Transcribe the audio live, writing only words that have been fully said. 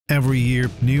Every year,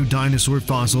 new dinosaur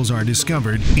fossils are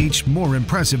discovered, each more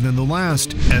impressive than the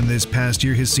last, and this past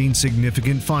year has seen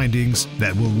significant findings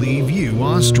that will leave you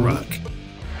awestruck.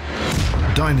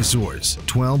 Dinosaurs,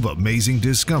 12 amazing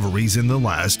discoveries in the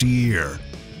last year.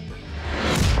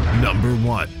 Number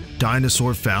 1.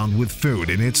 Dinosaur found with food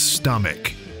in its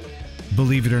stomach.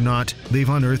 Believe it or not, they've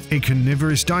unearthed a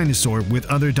carnivorous dinosaur with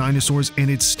other dinosaurs in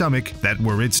its stomach that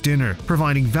were its dinner,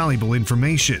 providing valuable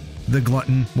information. The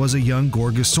glutton was a young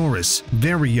Gorgosaurus,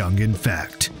 very young in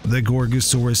fact. The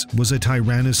Gorgosaurus was a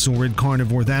tyrannosaurid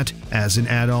carnivore that, as an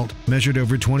adult, measured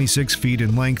over 26 feet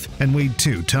in length and weighed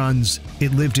 2 tons.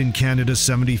 It lived in Canada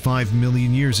 75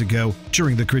 million years ago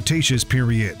during the Cretaceous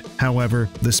period. However,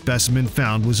 the specimen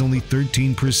found was only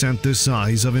 13% the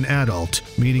size of an adult,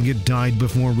 meaning it died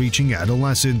before reaching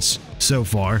adolescence. So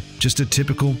far, just a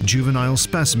typical juvenile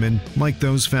specimen like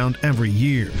those found every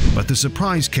year. But the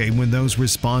surprise came when those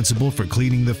responsible for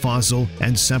cleaning the fossil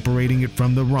and separating it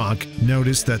from the rock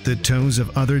noticed that the toes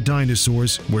of other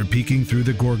dinosaurs were peeking through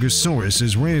the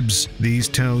Gorgosaurus's ribs. These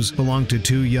toes belonged to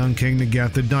 2 young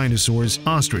King-Negathid dinosaurs,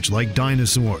 ostrich-like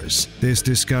dinosaurs. This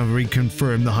discovery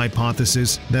confirmed the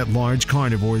hypothesis that large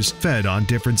carnivores fed on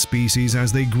different species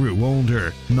as they grew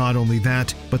older. Not only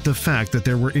that, but the fact that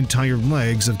there were entire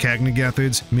legs of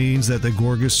King-Negathids means that the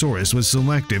Gorgosaurus was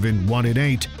selective in what it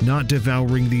ate, not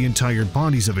devouring the entire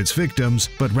bodies of its victims,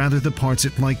 but rather the parts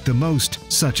it liked the most,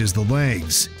 such as the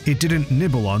legs. It didn't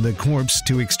nibble on the corpse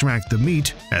to extract the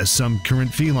meat, as some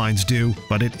current felines do,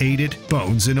 but it ate it,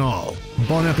 bones and all.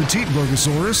 Bon appetit,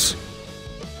 Gorgosaurus!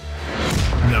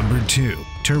 Number 2.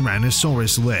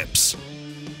 Tyrannosaurus lips.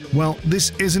 Well,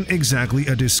 this isn't exactly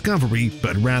a discovery,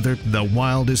 but rather the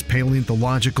wildest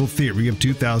paleontological theory of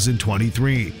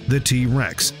 2023. The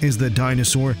T-Rex is the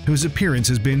dinosaur whose appearance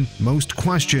has been most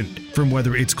questioned, from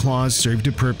whether its claws served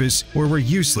a purpose or were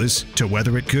useless to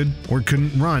whether it could or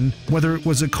couldn't run, whether it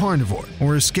was a carnivore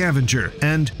or a scavenger,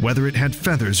 and whether it had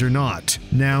feathers or not.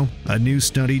 Now, a new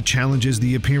study challenges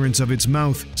the appearance of its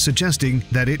mouth, suggesting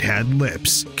that it had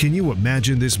lips. Can you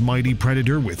imagine this mighty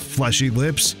predator with fleshy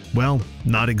lips? Well,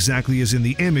 not exactly as in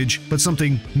the image, but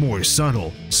something more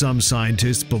subtle. Some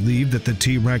scientists believe that the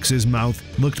T-Rex's mouth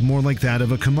looked more like that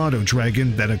of a Komodo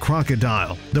dragon than a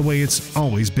crocodile, the way it's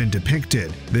always been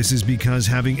depicted. This is because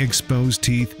having exposed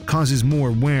teeth causes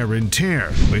more wear and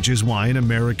tear, which is why an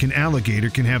American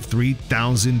alligator can have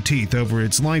 3,000 teeth over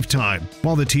its lifetime,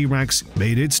 while the T-Rex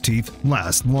made its teeth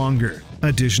last longer.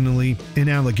 Additionally, in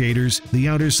alligators, the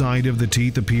outer side of the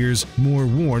teeth appears more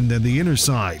worn than the inner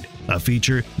side, a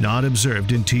feature not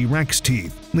observed in T-Rex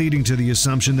teeth, leading to the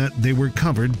assumption that they were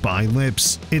covered by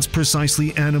lips. It's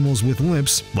precisely animals with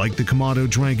lips, like the Komodo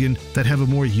dragon, that have a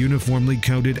more uniformly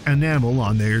coated enamel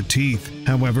on their teeth.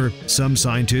 However, some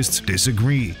scientists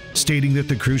disagree, stating that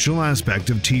the crucial aspect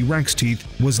of T-Rex teeth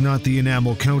was not the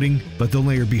enamel coating, but the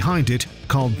layer behind it,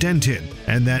 called dentin,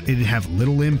 and that it'd have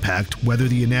little impact whether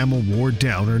the enamel wore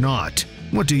down or not.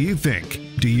 What do you think?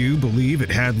 Do you believe it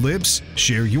had lips?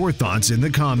 Share your thoughts in the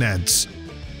comments.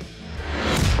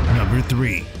 Number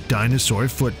 3. Dinosaur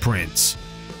footprints.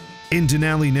 In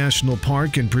Denali National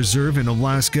Park and Preserve in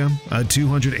Alaska, a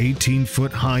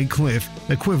 218-foot-high cliff,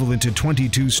 equivalent to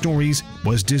 22 stories,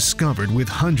 was discovered with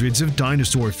hundreds of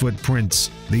dinosaur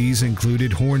footprints. These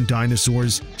included horned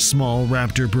dinosaurs, small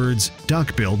raptor birds,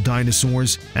 duck-billed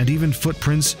dinosaurs, and even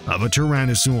footprints of a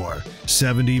tyrannosaur.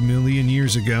 70 million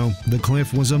years ago, the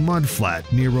cliff was a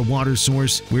mudflat near a water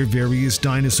source where various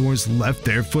dinosaurs left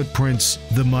their footprints.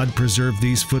 The mud preserved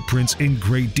these footprints in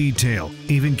great detail,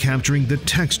 even capturing the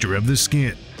texture of the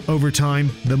skin. Over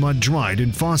time, the mud dried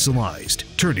and fossilized,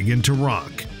 turning into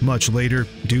rock. Much later,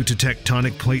 due to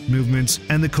tectonic plate movements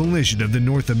and the collision of the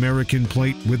North American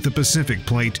plate with the Pacific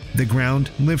plate, the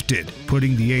ground lifted,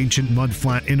 putting the ancient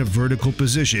mudflat in a vertical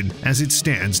position as it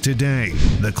stands today.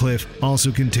 The cliff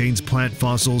also contains plant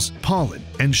fossils, pollen,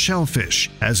 and shellfish,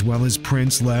 as well as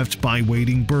prints left by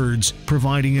wading birds,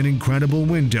 providing an incredible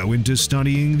window into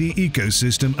studying the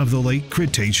ecosystem of the late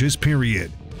Cretaceous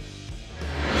period.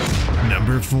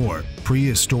 Number 4.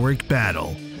 Prehistoric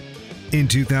battle. In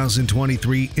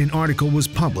 2023, an article was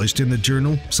published in the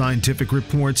journal Scientific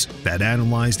Reports that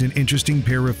analyzed an interesting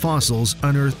pair of fossils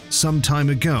unearthed some time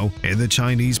ago in the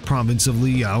Chinese province of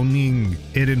Liaoning.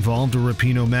 It involved a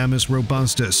Raphinomammus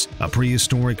robustus, a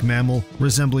prehistoric mammal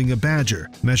resembling a badger,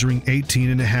 measuring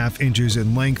 18.5 inches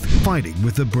in length, fighting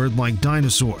with a bird-like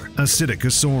dinosaur, a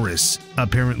Psittacosaurus.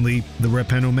 Apparently, the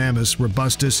Raphinomammus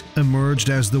robustus emerged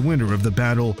as the winner of the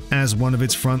battle, as one of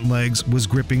its front legs was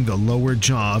gripping the lower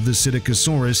jaw of the Psittacosaurus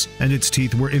Penicosaurus, and its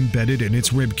teeth were embedded in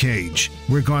its rib cage.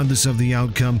 Regardless of the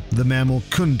outcome, the mammal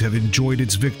couldn't have enjoyed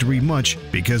its victory much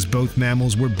because both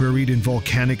mammals were buried in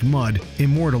volcanic mud,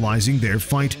 immortalizing their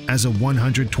fight as a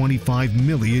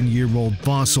 125-million-year-old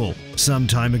fossil. Some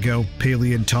time ago,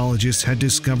 paleontologists had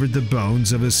discovered the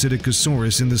bones of a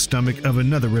Psittacosaurus in the stomach of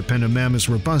another Repenomamus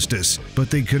robustus, but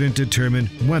they couldn't determine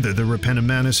whether the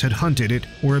Repenomamus had hunted it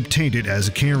or obtained it as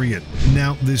a carrion.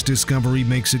 Now, this discovery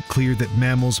makes it clear that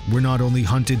mammals were not only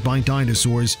hunted by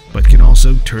dinosaurs, but can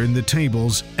also turn the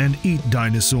tables and eat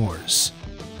dinosaurs.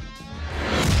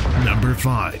 Number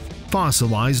 5.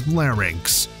 Fossilized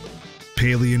Larynx.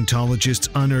 Paleontologists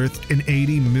unearthed an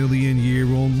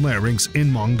 80-million-year-old larynx in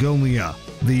Mongolia.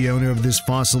 The owner of this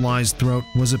fossilized throat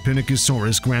was a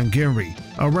Penicosaurus grangeri,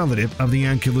 a relative of the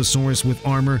Ankylosaurus with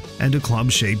armor and a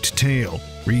club-shaped tail.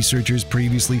 Researchers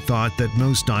previously thought that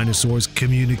most dinosaurs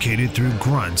communicated through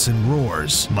grunts and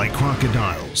roars, like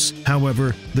crocodiles.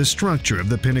 However, the structure of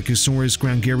the Penicosaurus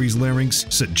grangeri's larynx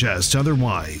suggests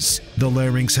otherwise. The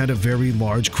larynx had a very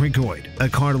large cricoid, a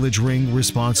cartilage ring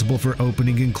responsible for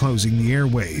opening and closing the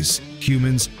airways.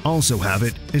 Humans also have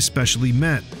it, especially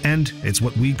men, and it's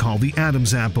what we call the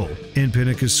Adam's apple. In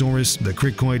Penicosaurus, the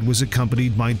cricoid was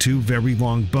accompanied by two very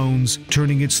long bones,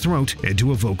 turning its throat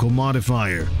into a vocal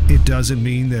modifier. It doesn't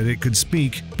mean that it could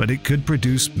speak, but it could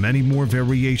produce many more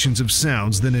variations of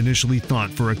sounds than initially thought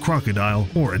for a crocodile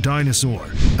or a dinosaur.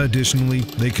 Additionally,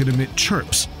 they could emit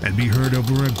chirps and be heard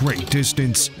over a great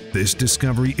distance. This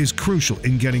discovery is crucial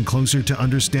in getting closer to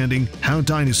understanding how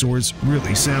dinosaurs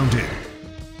really sounded.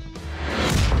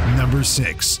 Number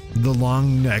 6. The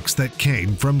long necks that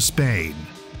came from Spain.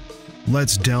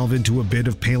 Let's delve into a bit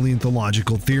of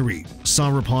paleontological theory.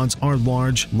 Sauropods are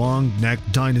large,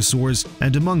 long-necked dinosaurs,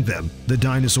 and among them, the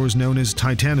dinosaurs known as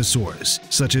titanosaurs,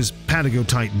 such as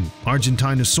Patagotitan,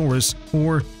 Argentinosaurus,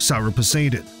 or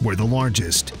Sauroposeidon, were the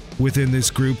largest. Within this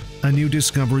group, a new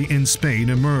discovery in Spain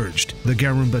emerged, the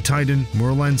Garumbatidon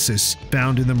morelensis,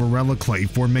 found in the Morella Clay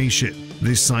Formation.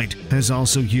 This site has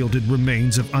also yielded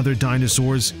remains of other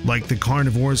dinosaurs like the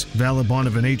carnivores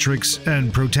Valibonavinatrix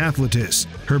and Protathletus,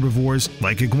 herbivores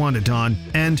like Iguanodon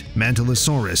and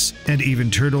Mantylosaurus, and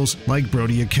even turtles like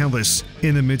Brodiachelys.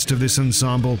 In the midst of this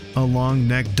ensemble, a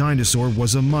long-necked dinosaur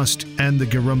was a must, and the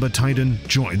Garumbatidon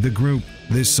joined the group.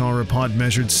 This sauropod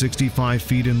measured 65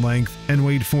 feet in length and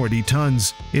weighed 40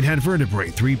 tons. It had vertebrae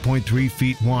 3.3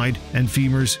 feet wide and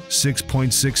femurs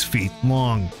 6.6 feet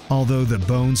long. Although the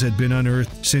bones had been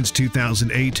unearthed since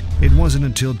 2008, it wasn't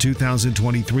until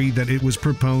 2023 that it was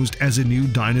proposed as a new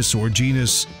dinosaur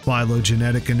genus.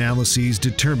 Phylogenetic analyses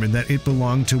determined that it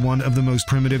belonged to one of the most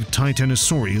primitive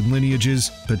Titanosaurian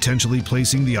lineages, potentially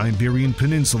placing the Iberian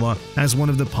Peninsula as one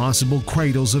of the possible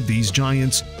cradles of these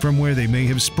giants, from where they may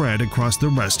have spread across the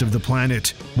rest of the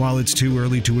planet. While it's too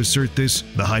early to assert this,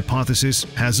 the hypothesis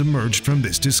has emerged from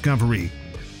this discovery.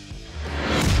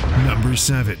 Number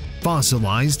 7.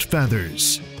 Fossilized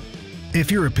feathers. If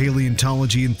you're a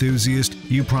paleontology enthusiast,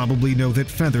 you probably know that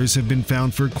feathers have been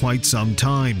found for quite some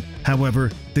time.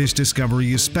 However, this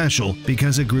discovery is special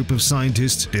because a group of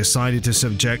scientists decided to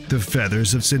subject the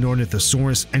feathers of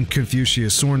Sinornithosaurus and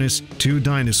Confuciusornis, two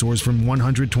dinosaurs from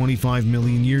 125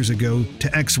 million years ago,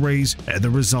 to X-rays, and the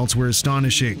results were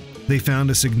astonishing. They found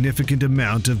a significant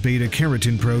amount of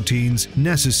beta-carotene proteins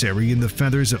necessary in the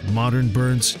feathers of modern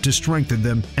birds to strengthen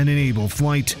them and enable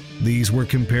flight. These were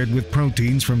compared with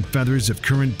proteins from feathers of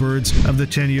current birds of the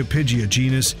Teniopygia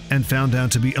genus and found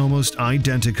out to be almost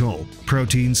identical.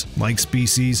 Proteins, like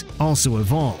species, also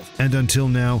evolve, and until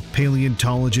now,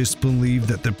 paleontologists believe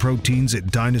that the proteins in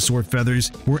dinosaur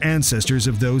feathers were ancestors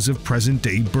of those of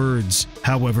present-day birds.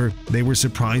 However, they were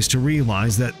surprised to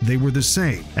realize that they were the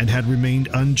same and had remained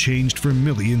unchanged for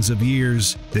millions of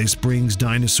years. This brings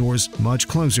dinosaurs much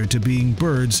closer to being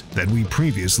birds than we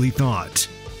previously thought.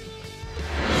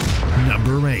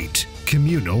 Number 8.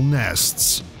 Communal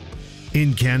nests.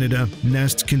 In Canada,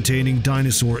 nests containing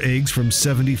dinosaur eggs from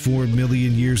 74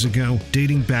 million years ago,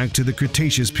 dating back to the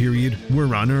Cretaceous period,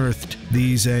 were unearthed.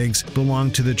 These eggs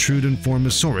belonged to the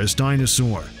Trudonformosaurus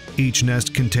dinosaur. Each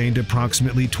nest contained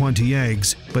approximately 20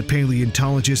 eggs, but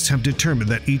paleontologists have determined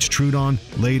that each Trudon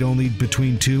laid only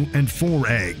between 2 and 4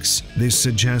 eggs. This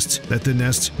suggests that the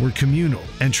nests were communal,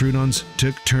 and Trudons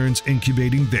took turns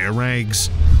incubating their eggs.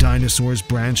 Dinosaurs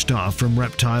branched off from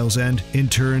reptiles and, in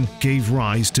turn, gave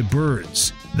rise to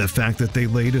birds. The fact that they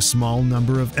laid a small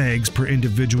number of eggs per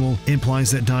individual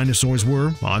implies that dinosaurs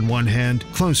were, on one hand,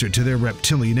 closer to their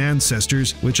reptilian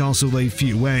ancestors, which also laid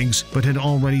few eggs, but had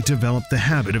already developed the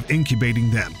habit of of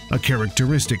incubating them, a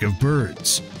characteristic of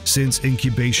birds. Since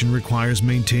incubation requires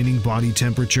maintaining body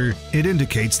temperature, it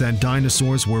indicates that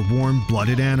dinosaurs were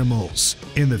warm-blooded animals.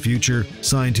 In the future,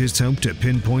 scientists hope to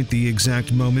pinpoint the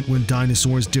exact moment when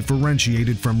dinosaurs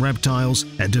differentiated from reptiles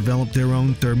and developed their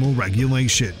own thermal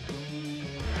regulation.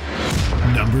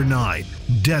 Number 9.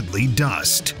 Deadly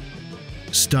dust.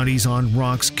 Studies on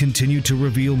rocks continue to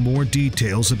reveal more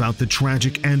details about the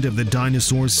tragic end of the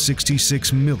dinosaurs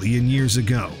 66 million years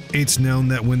ago. It's known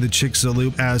that when the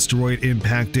Chicxulub asteroid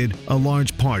impacted, a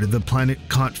large part of the planet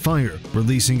caught fire,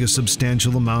 releasing a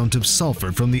substantial amount of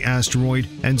sulfur from the asteroid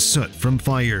and soot from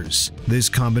fires. This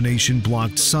combination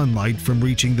blocked sunlight from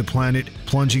reaching the planet,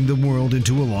 plunging the world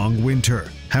into a long winter.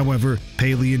 However,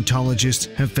 paleontologists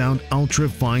have found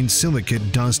ultra-fine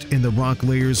silicate dust in the rock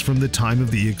layers from the time of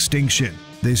the extinction.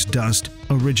 This dust,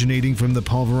 originating from the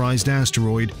pulverized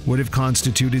asteroid, would have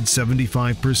constituted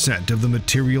 75% of the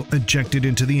material ejected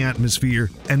into the atmosphere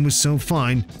and was so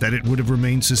fine that it would have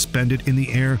remained suspended in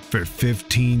the air for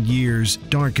 15 years,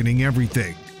 darkening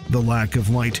everything. The lack of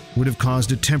light would have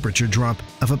caused a temperature drop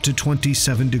of up to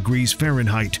 27 degrees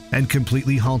Fahrenheit and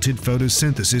completely halted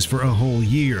photosynthesis for a whole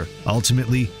year,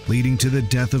 ultimately leading to the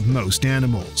death of most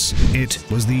animals. It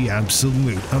was the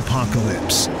absolute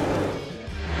apocalypse.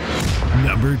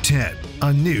 Number 10.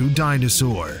 A new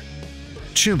dinosaur.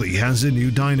 Chile has a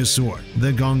new dinosaur,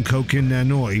 the Gonkoken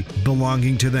nanoi,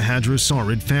 belonging to the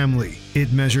Hadrosaurid family.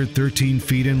 It measured 13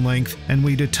 feet in length and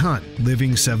weighed a ton,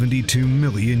 living 72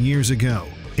 million years ago.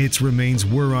 Its remains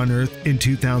were unearthed in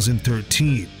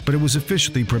 2013, but it was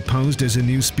officially proposed as a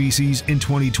new species in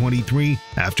 2023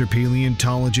 after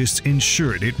paleontologists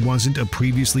ensured it wasn't a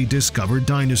previously discovered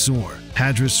dinosaur.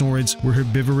 Hadrosaurids were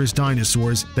herbivorous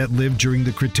dinosaurs that lived during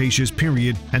the Cretaceous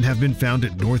period and have been found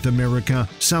in North America,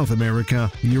 South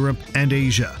America, Europe, and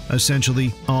Asia,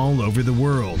 essentially all over the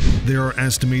world. There are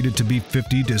estimated to be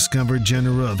 50 discovered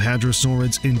genera of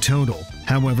hadrosaurids in total.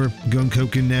 However,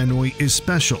 Gonkoken nanoi is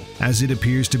special, as it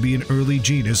appears to be an early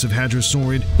genus of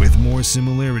hadrosaurid with more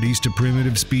similarities to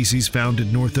primitive species found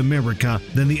in North America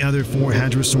than the other 4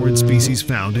 hadrosaurid species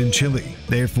found in Chile.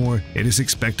 Therefore, it is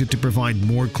expected to provide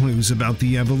more clues about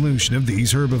the evolution of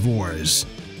these herbivores.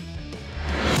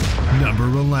 Number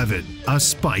 11. A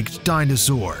spiked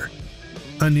dinosaur.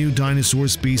 A new dinosaur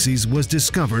species was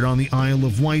discovered on the Isle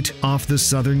of Wight off the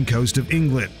southern coast of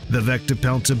England, the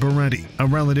Vectopelta barretti, a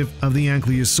relative of the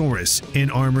Ankylosaurus, an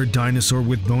armored dinosaur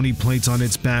with bony plates on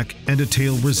its back and a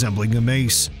tail resembling a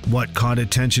mace. What caught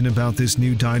attention about this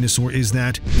new dinosaur is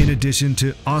that, in addition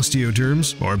to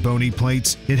osteoderms, or bony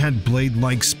plates, it had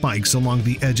blade-like spikes along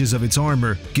the edges of its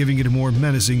armor, giving it a more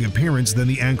menacing appearance than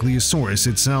the Ankylosaurus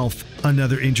itself.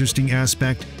 Another interesting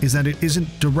aspect is that it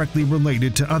isn't directly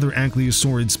related to other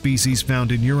Ankylosaurid species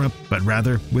found in Europe, but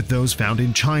rather with those found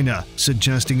in China,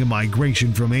 suggesting a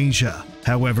migration from Asia.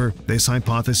 However, this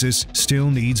hypothesis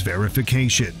still needs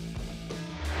verification.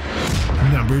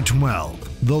 Number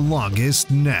 12. The longest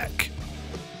neck.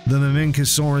 The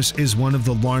Mamenchosaurus is one of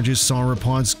the largest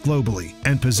sauropods globally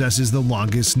and possesses the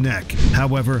longest neck.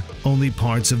 However, only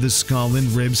parts of the skull and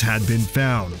ribs had been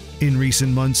found. In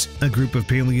recent months, a group of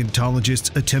paleontologists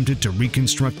attempted to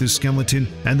reconstruct the skeleton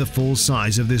and the full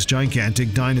size of this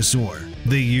gigantic dinosaur.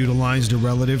 They utilized a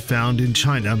relative found in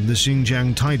China, the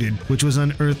Xinjiang Titan, which was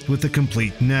unearthed with a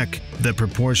complete neck. The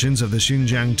proportions of the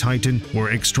Xinjiang Titan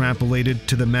were extrapolated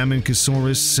to the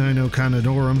Mamenchosaurus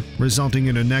Sinocannodorum, resulting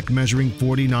in a neck measuring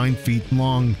 49 feet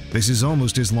long. This is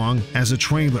almost as long as a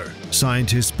trailer.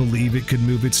 Scientists believe it could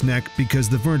move its neck because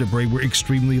the vertebrae were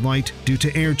extremely light due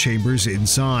to air chambers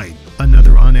inside.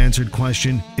 Another unanswered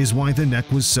question is why the neck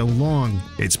was so long.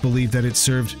 It's believed that it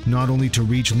served not only to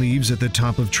reach leaves at the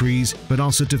top of trees, but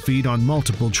also to feed on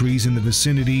multiple trees in the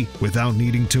vicinity without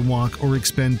needing to walk or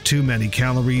expend too many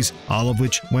calories, all of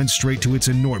which went straight to its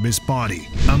enormous body.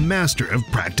 A master of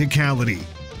practicality.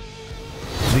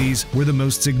 These were the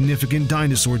most significant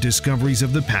dinosaur discoveries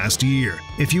of the past year.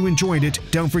 If you enjoyed it,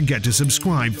 don't forget to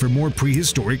subscribe for more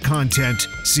prehistoric content.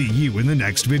 See you in the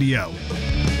next video.